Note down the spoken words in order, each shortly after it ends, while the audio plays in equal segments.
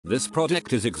This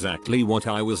product is exactly what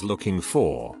I was looking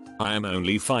for. I am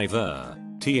only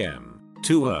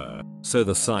 5'2", so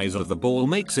the size of the ball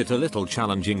makes it a little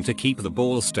challenging to keep the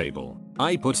ball stable.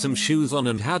 I put some shoes on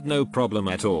and had no problem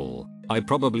at all. I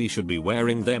probably should be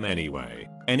wearing them anyway.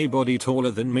 Anybody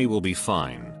taller than me will be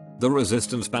fine. The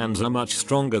resistance bands are much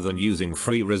stronger than using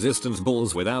free resistance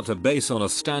balls without a base on a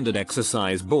standard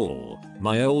exercise ball.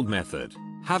 My old method.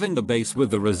 Having the base with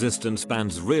the resistance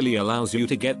bands really allows you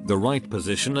to get the right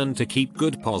position and to keep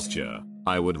good posture.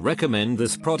 I would recommend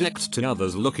this product to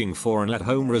others looking for an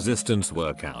at-home resistance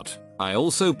workout. I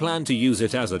also plan to use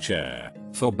it as a chair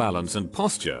for balance and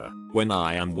posture when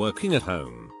I am working at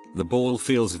home. The ball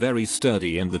feels very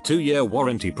sturdy and the 2-year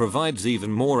warranty provides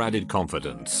even more added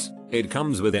confidence. It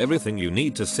comes with everything you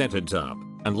need to set it up,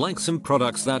 and like some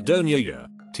products that don't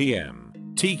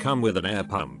come with an air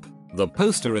pump. The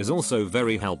poster is also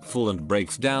very helpful and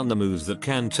breaks down the moves that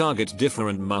can target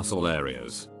different muscle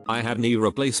areas. I had knee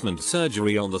replacement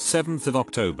surgery on the 7th of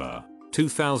October,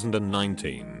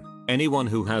 2019. Anyone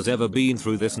who has ever been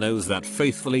through this knows that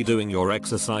faithfully doing your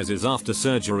exercises after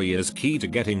surgery is key to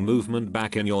getting movement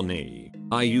back in your knee.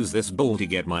 I use this ball to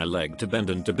get my leg to bend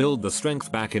and to build the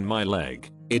strength back in my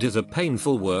leg. It is a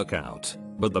painful workout,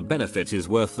 but the benefit is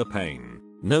worth the pain.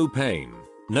 No pain,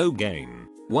 no gain.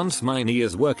 Once my knee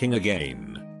is working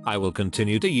again, I will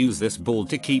continue to use this ball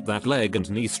to keep that leg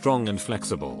and knee strong and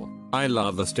flexible. I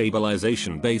love the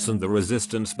stabilization base and the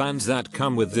resistance bands that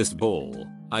come with this ball.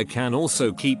 I can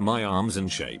also keep my arms in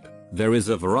shape. There is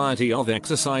a variety of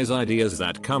exercise ideas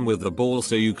that come with the ball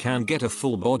so you can get a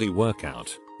full body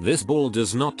workout. This ball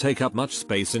does not take up much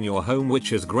space in your home,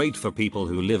 which is great for people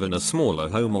who live in a smaller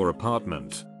home or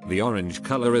apartment. The orange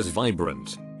color is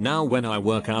vibrant. Now when I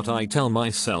work out I tell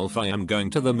myself I am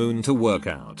going to the moon to work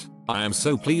out. I am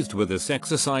so pleased with this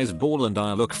exercise ball and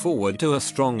I look forward to a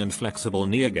strong and flexible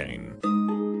knee again.